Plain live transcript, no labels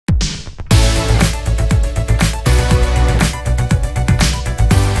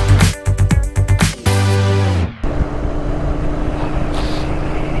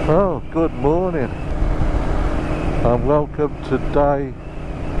good morning and welcome to day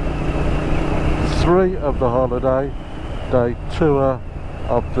 3 of the holiday, day 2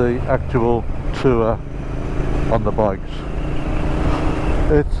 of the actual tour on the bikes.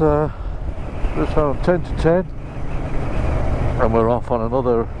 It's around 10 to 10 and we're off on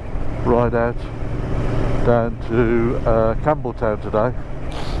another ride out down to Campbeltown today.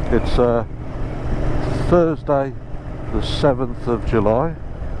 It's Thursday the 7th of July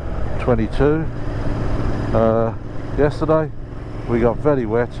 22. Yesterday we got very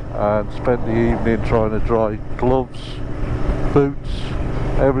wet and spent the evening trying to dry gloves, boots,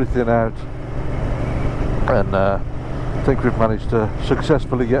 everything out, and I think we've managed to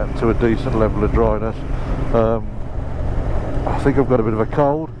successfully get to a decent level of dryness. I think I've got a bit of a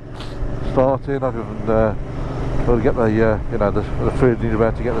cold starting. I've got to get the you know, the feeling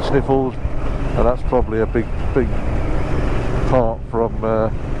about to get the sniffles, and that's probably a big part from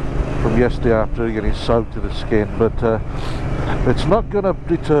yesterday after getting soaked to the skin, but it's not going to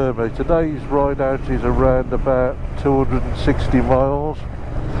deter me. Today's ride out is around about 260 miles,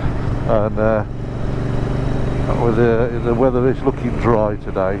 and with the weather is looking dry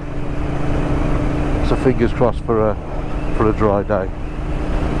today, so fingers crossed for a dry day.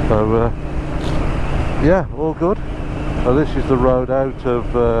 So yeah, all good. Now this is the road out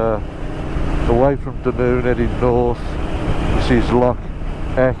of away from Dunoon heading north. This is Loch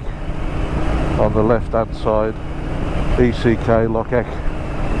Eck on the left hand side, ECK Loch Eck,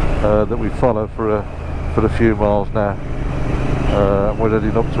 that we follow for a few miles now. We're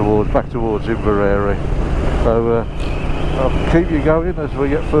heading up back towards Inverary. So I'll keep you going as we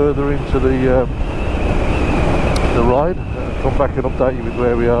get further into the ride. Come back and update you with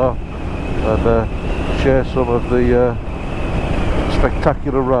where we are and share some of the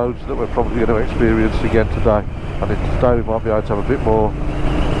spectacular roads that we're probably going to experience again today. And today we might be able to have a bit more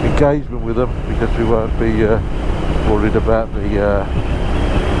engagement with them because we won't be worried about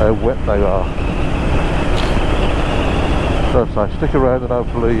how wet they are. So stick around and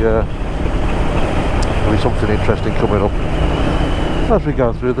hopefully there'll be something interesting coming up as we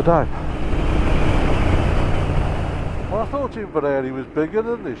go through the day. Well, I thought Inverary was bigger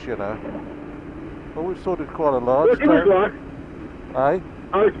than this, you know. I always thought it was quite a large town. Eh?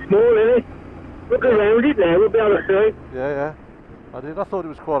 Oh, it's small, isn't it? Look around it now, we'll be able to see. Yeah. I thought it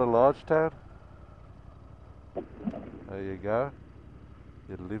was quite a large town. There you go.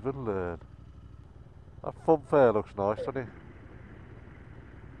 You live and learn. That fun fair looks nice, doesn't it?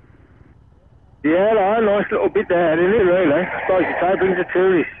 Yeah, nice little bit there, isn't it, really? I suppose you say, brings the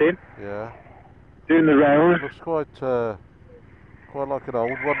tourists in. Yeah. Doing the round. Looks quite like an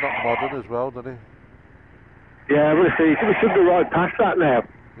old one, not modern as well, doesn't it? Yeah, we'll see. We should go right past that now.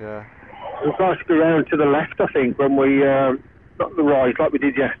 Yeah. We'll go around to the left, I think, when we not the right like we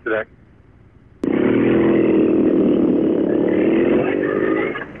did yesterday.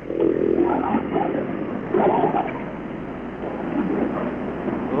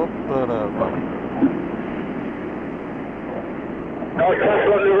 Up and over. Nice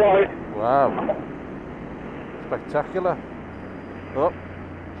castle on the right. Wow. Spectacular. Up.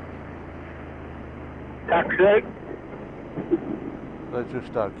 Taxi. They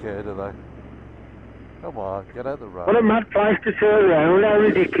just don't care, do they? Come on, get out the road. What a mad place to turn around, how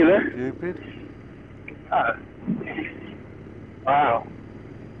ridiculous. Stupid. Wow.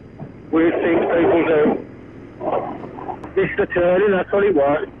 Weird things people do. Missed the turning, that's what it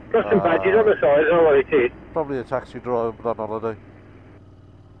was. Got some badges on the side, I don't know what it is. Probably a taxi driver but on holiday.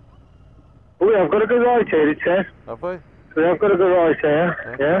 Oh, yeah, I've got to go right here, it says. Have we? So I've got to go right here.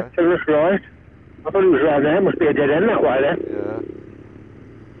 Okay. Yeah, turn us right. I thought it was right there, must be a dead end that way then. Yeah.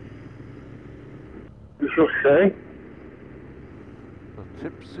 We shall see. The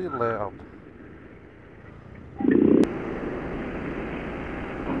Tipsy Loud.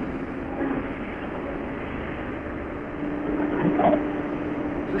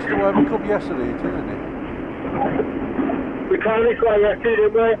 Is this the way we come yesterday, isn't it? We came this way yesterday,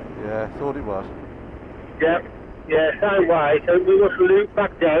 didn't we? Yeah, thought it was. Yeah, same way. So we must loop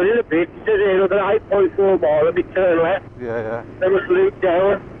back down in a bit. It says here, look at 8.4 mile, a bit turn left. Yeah. Then must loop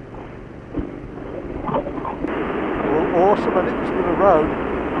down. Well, awesome, and it's been a road.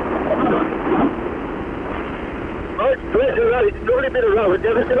 Oh, it's great, it's a lovely bit of road,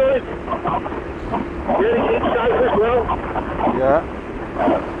 isn't it? Really keeps safe as well. Yeah.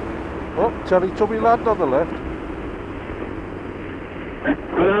 Oh, Teletubby Land on the left. I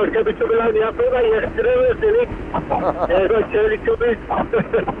know, Campbeltown Land, I thought that yesterday, wasn't it? Yeah, got Teletubbies.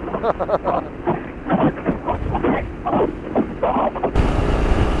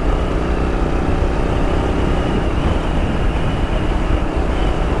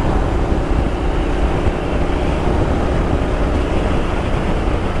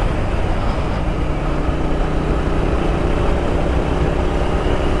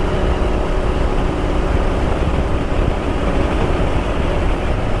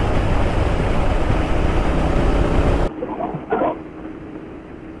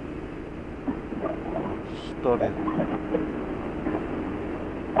 done it.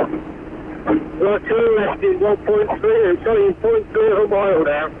 Right, turn left in 1.3, sorry, in 0.3 of a mile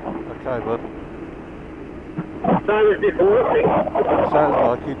down. Okay, bud. Same as before, I think. Sounds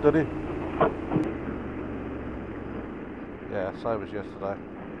like it, doesn't it? Yeah, same as yesterday.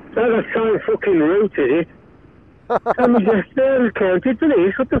 So the same fucking route, is it? I'm just there and counted to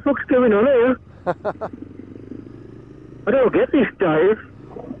this. What the fuck's going on here? I don't get this, Dave.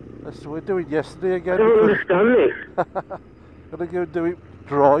 That's what we're doing yesterday again. I don't understand this. Gonna go do it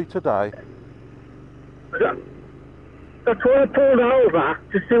dry today. That's why I pulled over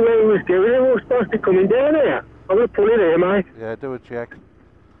to see where he was doing. He was supposed to be coming down here. I'm going to pull it here, mate. Yeah, do a check.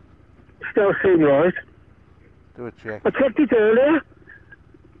 Still seem right. Do a check. I checked it earlier.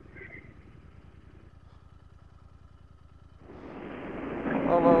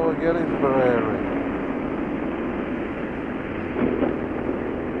 Hello again, Inverary.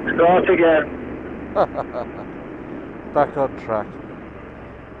 Start again. Back on track.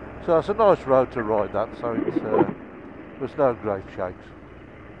 So it's a nice road to ride that, so it's, there's no great shakes.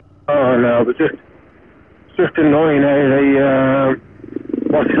 Oh no, but just annoying how the,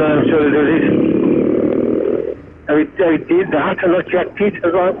 what's the name sort of did it. How he did that and I checked it. I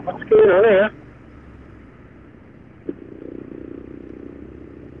was like, what's going on here?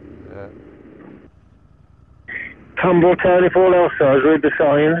 Yeah. Campbeltown if all else does, read the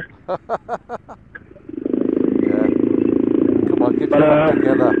signs. Yeah. Come on, get your act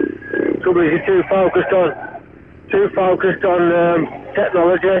together. Trouble is you're too focused on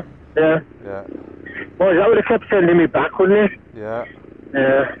technology. Yeah. Yeah. Well, that would have kept sending me back, wouldn't it? Yeah.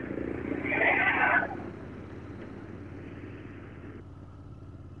 Yeah.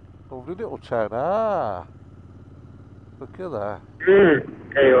 Lovely little town. Ah. Look at that. There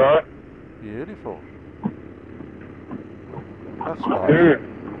you are. Beautiful. That's nice.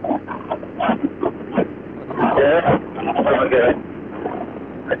 Yeah. Okay.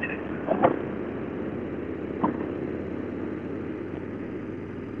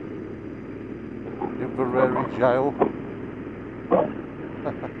 Inverary jail.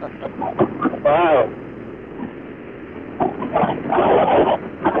 Wow.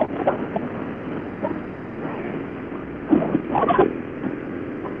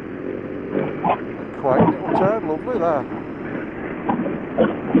 A quite little town, lovely that.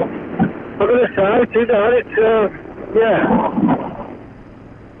 I'm going to say, too, that it's, yeah.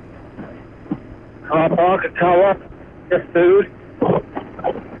 Car park, a tower, get food.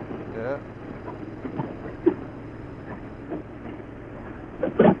 Yeah.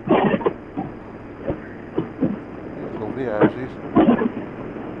 These lovely houses.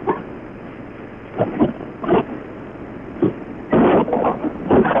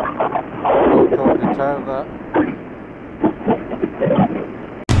 All kind of town that.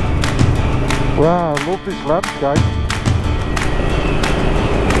 Wow, I love this landscape.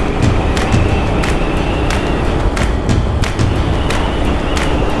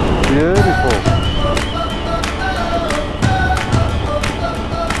 Beautiful.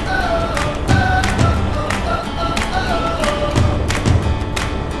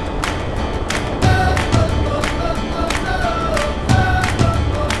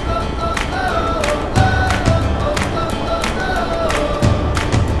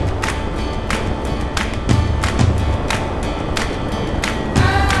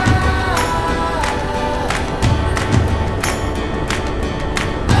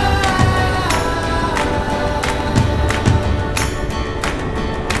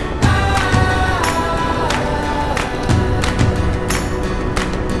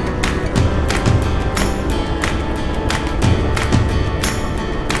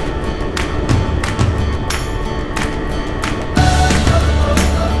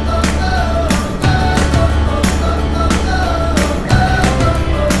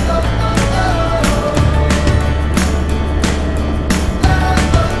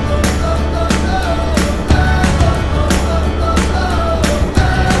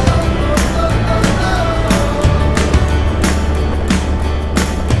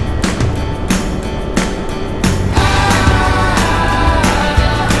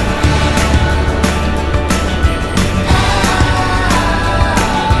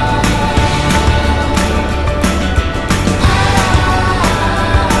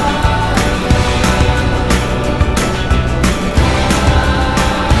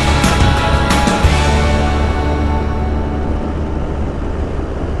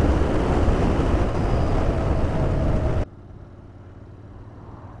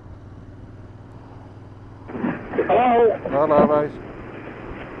 Hello? Hello, mate.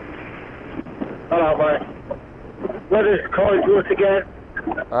 Hello, mate. Weather's quite good again.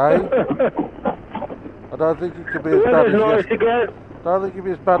 Hey? I don't think it could be The as bad weather's as nice yesterday. again. I don't think it'd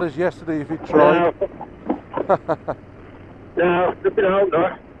be as bad as yesterday if you tried. No, flipping out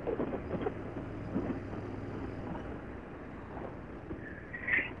not.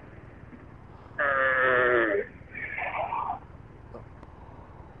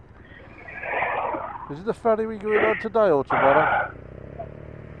 Is it the ferry we going on today or tomorrow?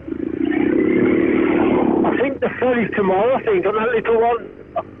 I think the ferry's tomorrow, I think, on that little one.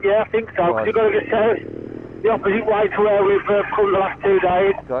 Yeah, I think so, because Right. you've got to get south the opposite way to where we've come the last 2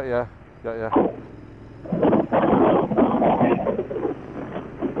 days. Got ya, got ya.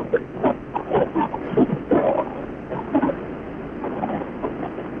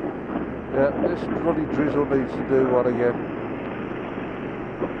 Yeah, this bloody drizzle needs to do one again.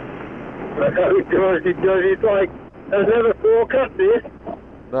 It does. It's like, there's never forecast this.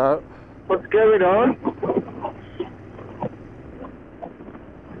 No. What's going on?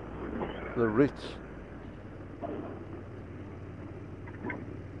 The Ritz.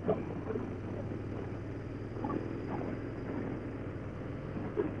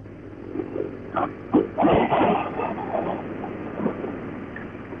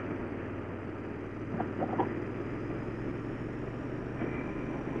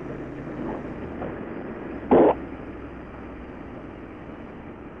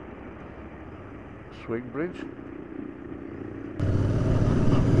 Swing bridge.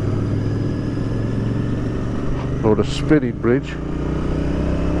 Or the spinning bridge.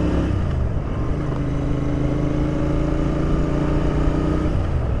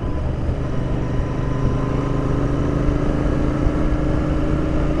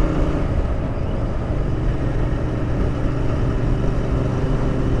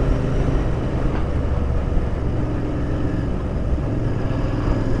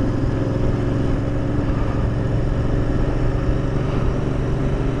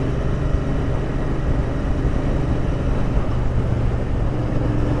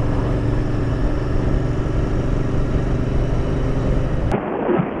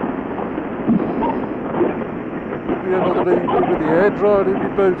 Another evening with the air dried in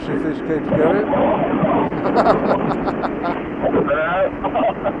your boots if this keeps going.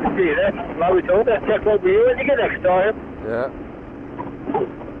 See you there. Well, we told that. Check what we do when you get next time. Yeah.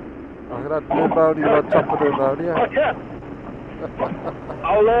 I can have pneumonia on top of pneumonia.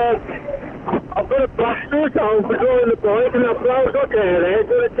 I've got a blaster at home for drawing the bike and I've clothes got there. Do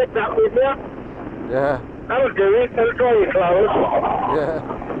you want to take that with you? Yeah. That'll do it. That'll dry your clothes. Yeah.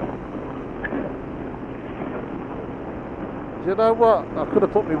 You know what? I could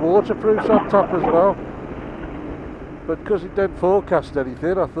have put my waterproofs on top as well. But because it didn't forecast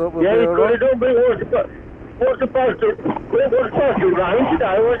anything, I thought we'd be alright. Yeah, you could have done, but it wasn't supposed to rain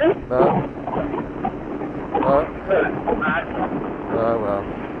today, was it? No. No. Oh well.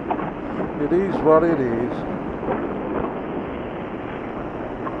 It is what it is.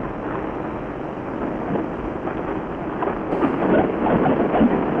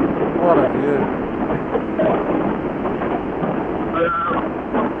 What a view.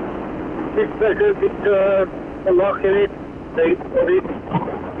 It's better with a lock in it. They put it.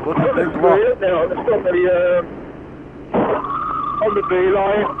 Look at the big lock. Now, there's somebody on the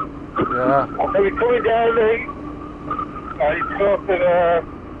beeline. Yeah. So we're coming down the it's sort of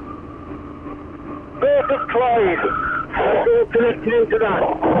Burford Clyde. It's all connected into that.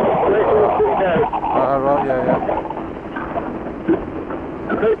 Let's all come down. Ah, right, yeah, yeah.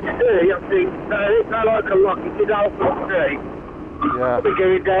 I can see, I think, it's not like a lock, it's out for today. Yeah. We get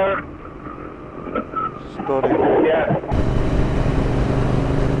it down. Stunning. Yeah.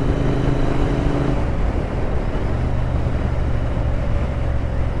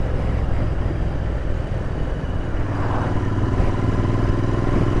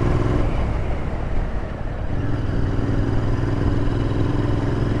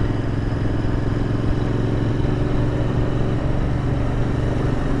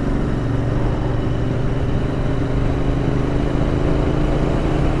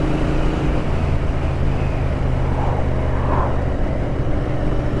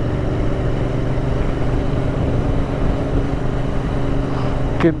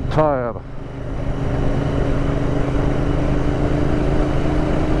 Kintyre.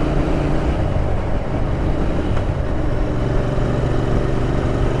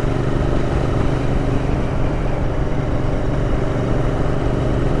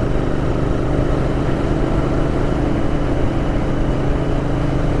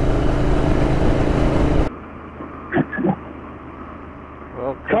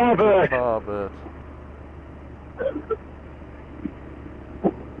 Welcome Tarbert. to Tarbert.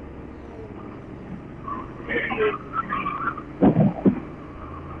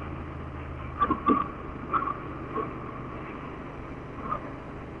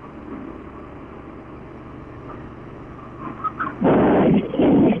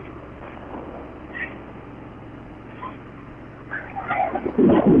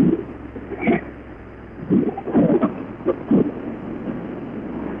 Oh,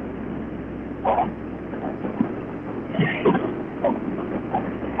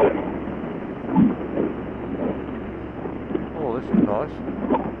 this is nice.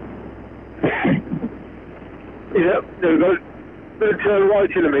 Yeah, we're going to turn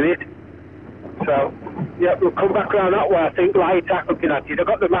right in a minute. So, yeah, we'll come back around that way, I think, later, looking at it. I've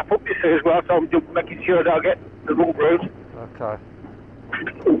got the map up, you see, as well, so I'm just making sure that I get the wrong route. Okay.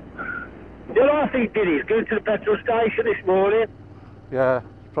 The other thing he did is going to the petrol station this morning. Yeah,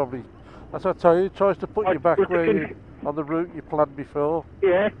 it's probably. As I tell you, it tries to put you back where you, on the route you planned before.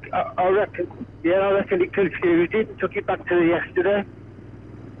 Yeah, I reckon. Yeah, I reckon it confused it and took it back to yesterday.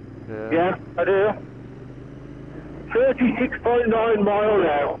 Yeah. Yeah, I do. 36.9 mile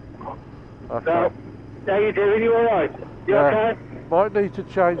now. Okay. So, how you doing? You alright? You okay? Might need to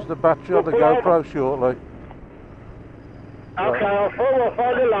change the battery on the GoPro shortly. Okay, I'll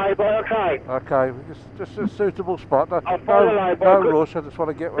find a label, okay. Okay, just a suitable spot. No, I'll find a label. no rush, I just want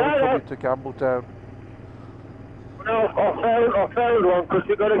to get ready No, to Campbeltown. No, I found one, because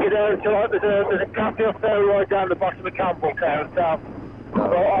we've got to get down to, like, there's a cafe up there right down the bottom of Campbeltown, so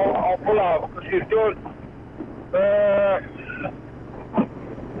I'll pull over, because she's done,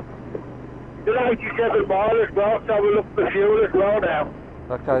 done 87 miles as well, so we'll look for fuel as well now.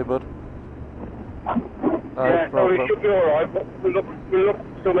 Okay, bud. No Yeah, so problem. it should be alright, but we'll look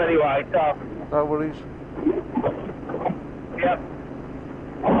for some anyway, so. No worries. Yeah.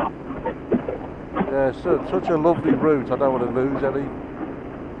 Yeah, it's such a lovely route, I don't want to lose any.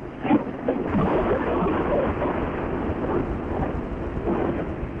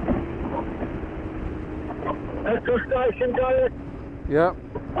 Petrol station, Diet? Yeah,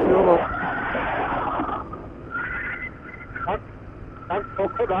 fuel up. Thanks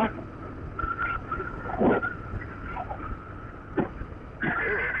for that.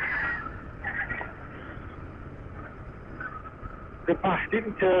 The bus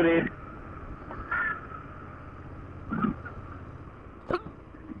didn't turn in.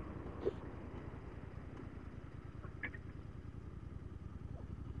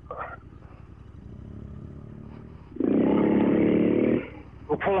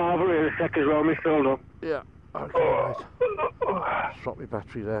 We'll pull over in a second as well, Mr. Hold up. Yeah, okay, mate. Drop my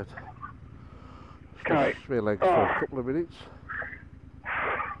battery out. Okay. Stretch my legs for a couple of minutes.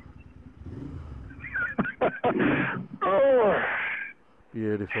 Oh.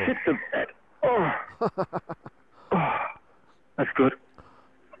 Beautiful. Hit the bed. Oh. Oh. That's good.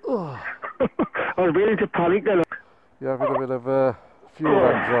 Oh. I was beginning to panic then. You're having a bit of fuel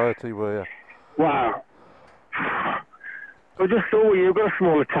anxiety, were you? Wow. I just thought you've got a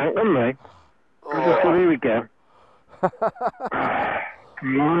smaller tank than me. I just thought, here we go. I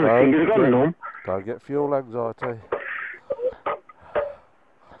think you've got numb. Don't get fuel anxiety.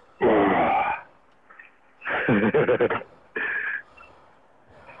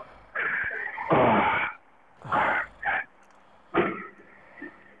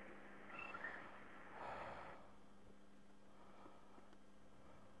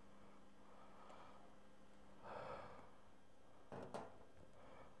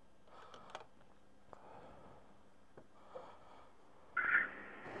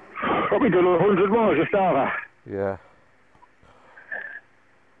 What we done, 100 miles just over? Yeah.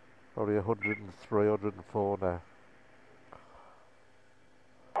 Probably 103, 104 now.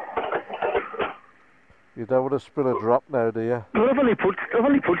 You don't want to spill a drop now, do you? Well, I've only put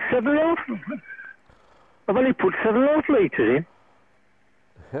 7.5. I've only put 7.5 litres in.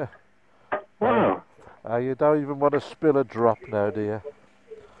 Yeah. Wow. You don't even want to spill a drop now, do you?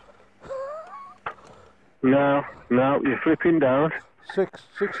 No, you're flipping down. 6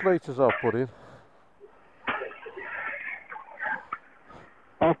 litres I've put in.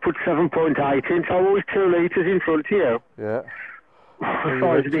 I've put 7.8 in, so always 2 litres in front of you. Yeah. The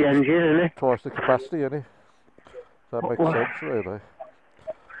size of the engine, isn't it? Twice the capacity, isn't it? That makes sense, really.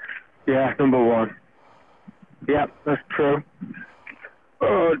 Yeah, number 1. Yeah, that's true.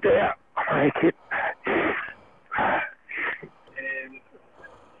 Oh dear, I like it.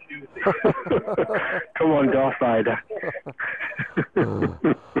 Come on, Darth Vader.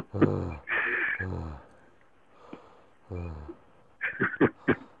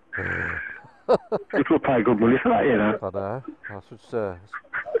 People pay good money for that, you know. I know. I should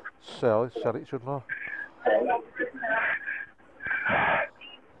sell it, shouldn't I?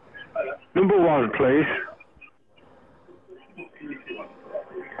 Number 1, please.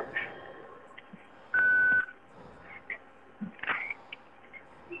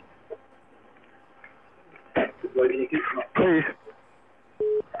 Please.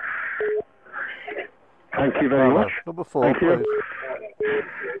 Thank you very much. Number 4, Thank please. you.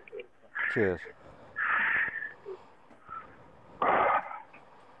 Cheers.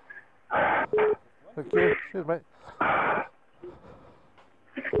 Thank you. Cheers, mate.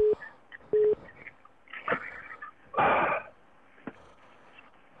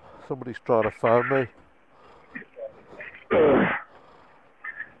 Somebody's trying to phone me.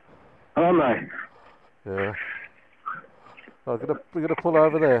 Hello, mate. Yeah. Oh, we're gonna pull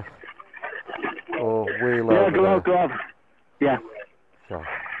over there. Or wheel Yeah, over there. go on. Yeah. Okay.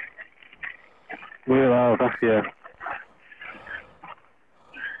 Wheel over, yeah.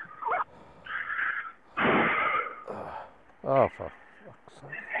 Oh, for fuck's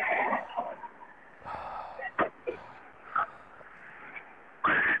sake.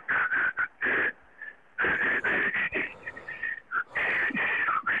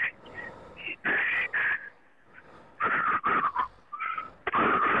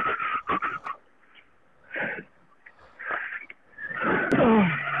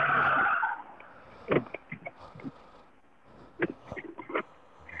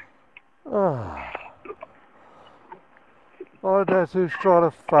 Oh, that's who's trying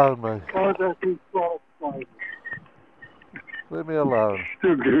to phone me. Oh, that's who's trying to phone me. Leave me alone.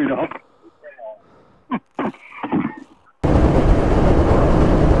 Still doing up.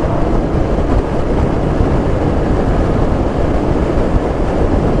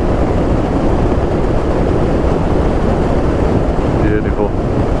 Beautiful.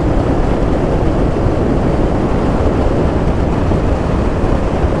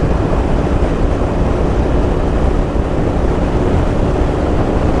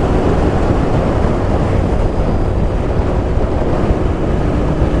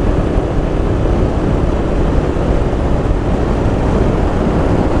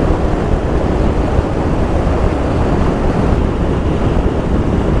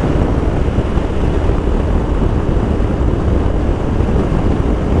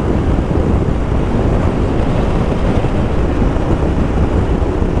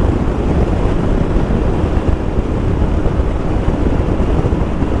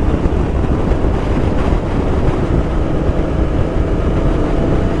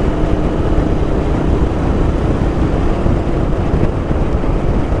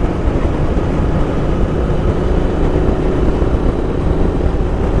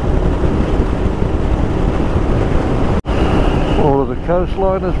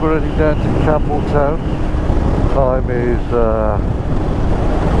 Coastliners, we're heading down to Campbeltown. Time is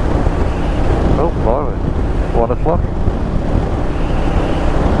oh blimey, 1 o'clock.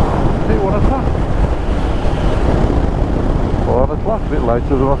 Is it 1 o'clock? 1 o'clock, a bit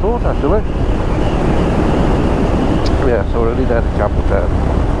later than I thought actually. Yeah, so we're heading down to Campbeltown. I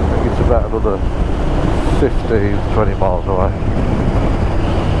think it's about another 15-20 miles away.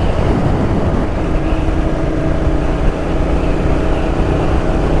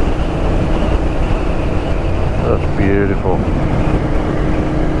 That's beautiful.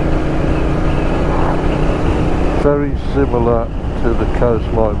 Very similar to the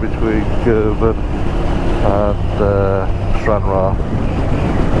coastline between Girvan and Stranraer.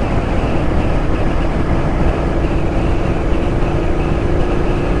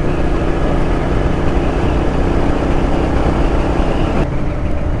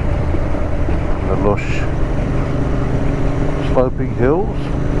 The lush sloping hills.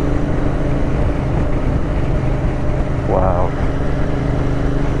 Wow.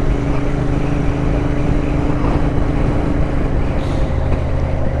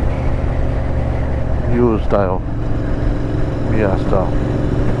 Muirsdale.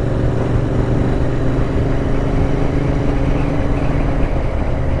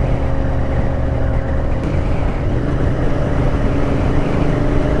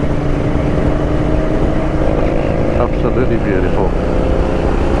 Absolutely beautiful.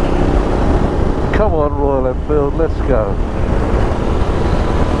 Come on, Royal Enfield, let's go.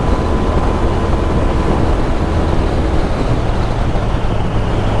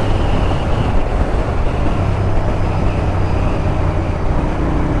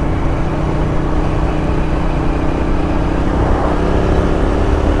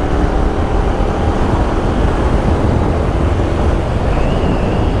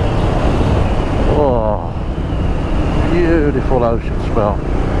 Beautiful ocean smell.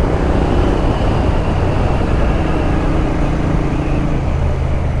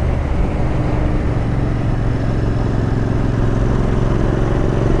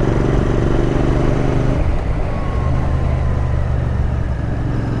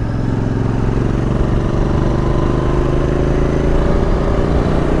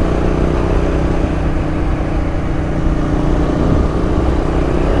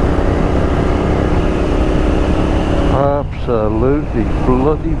 Absolutely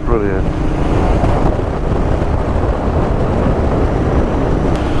bloody brilliant.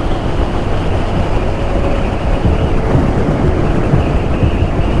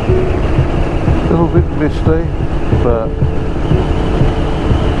 A little bit misty, but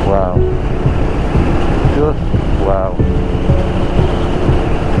wow, just wow.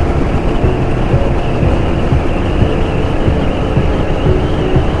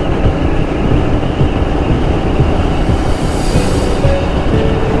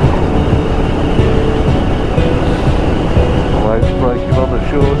 Waves breaking on the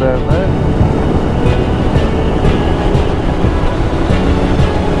shore down there.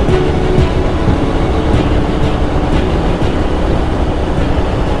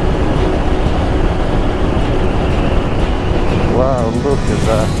 Wow, look at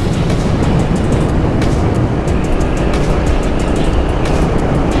that.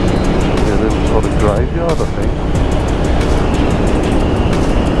 Yeah, a little sort of graveyard, I think.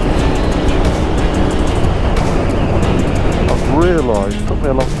 I've realised, took me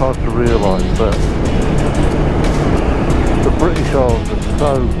a long time to realise that the British Isles are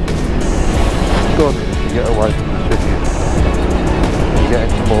so stunning to get away from the cities and get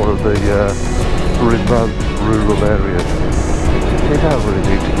into more of the remote rural areas. You don't really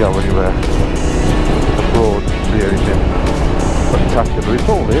need to go anywhere abroad to see anything spectacular. It's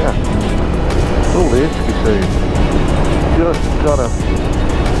all here. It's all here to be seen. You just gotta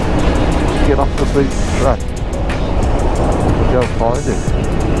get off the beaten track and go find it.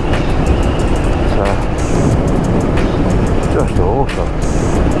 It's just awesome.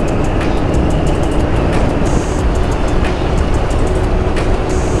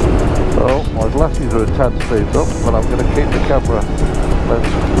 Well, my glasses are a tad steamed up, but I'm going to keep the camera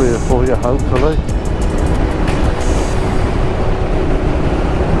lens clear for you, hopefully.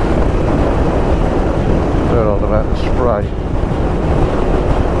 They're on about the spray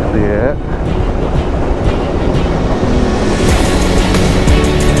in the air.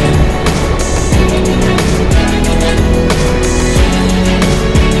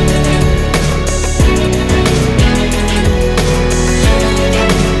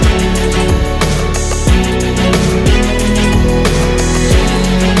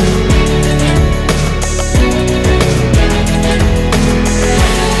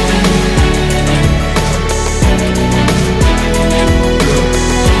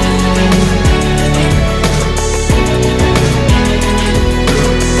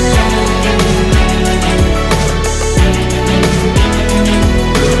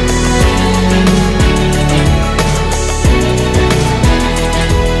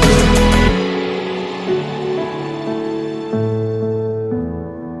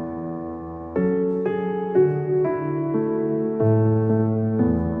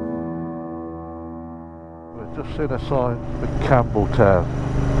 Just seen a sign for Campbeltown.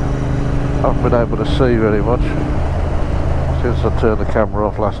 Haven't been able to see very much since I turned the camera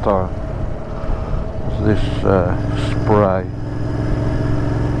off last time. It's this spray,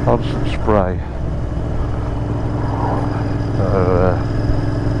 constant spray. So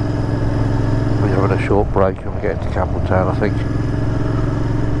we're having a short break and we're getting to Campbeltown, I think,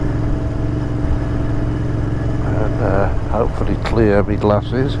 and hopefully clear my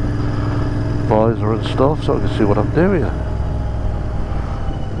glasses, visor and stuff, so I can see what I'm doing.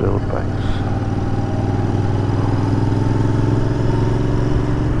 Build base.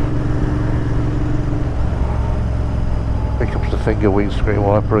 Here comes the finger windscreen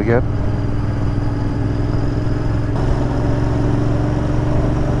wiper again.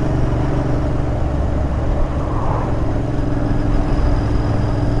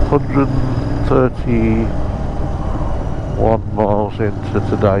 $131 miles into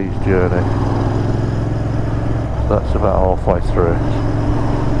today's journey. That's about halfway through.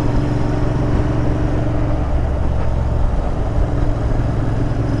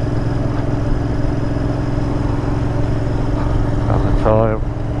 And the time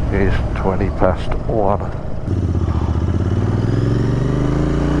is 20 past 1.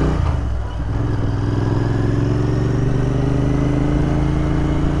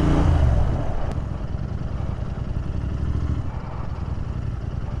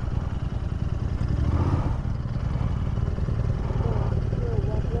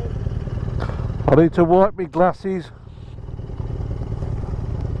 I need to wipe my glasses.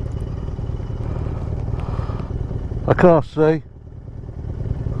 I can't see.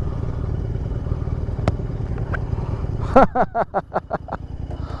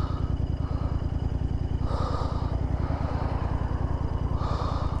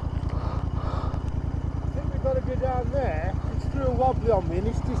 Down there, it's through a wobbly on me and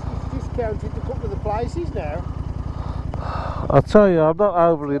it's discounted to a couple of the places now. I tell you, I'm not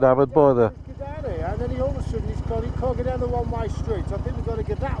overly enamoured by the... Let's go down here, and then all of a sudden he can't go down the one-way street. I think we've got to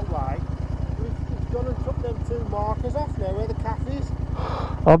go that way. He's gone and took them 2 markers off now where the calf is.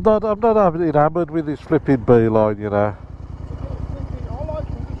 I'm not overly enamoured with this flipping beeline, you know. I like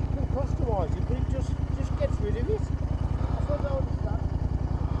it because you can customise it, but it just gets rid of it. That's what I don't understand.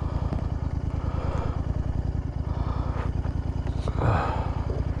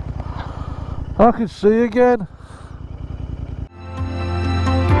 I can see again.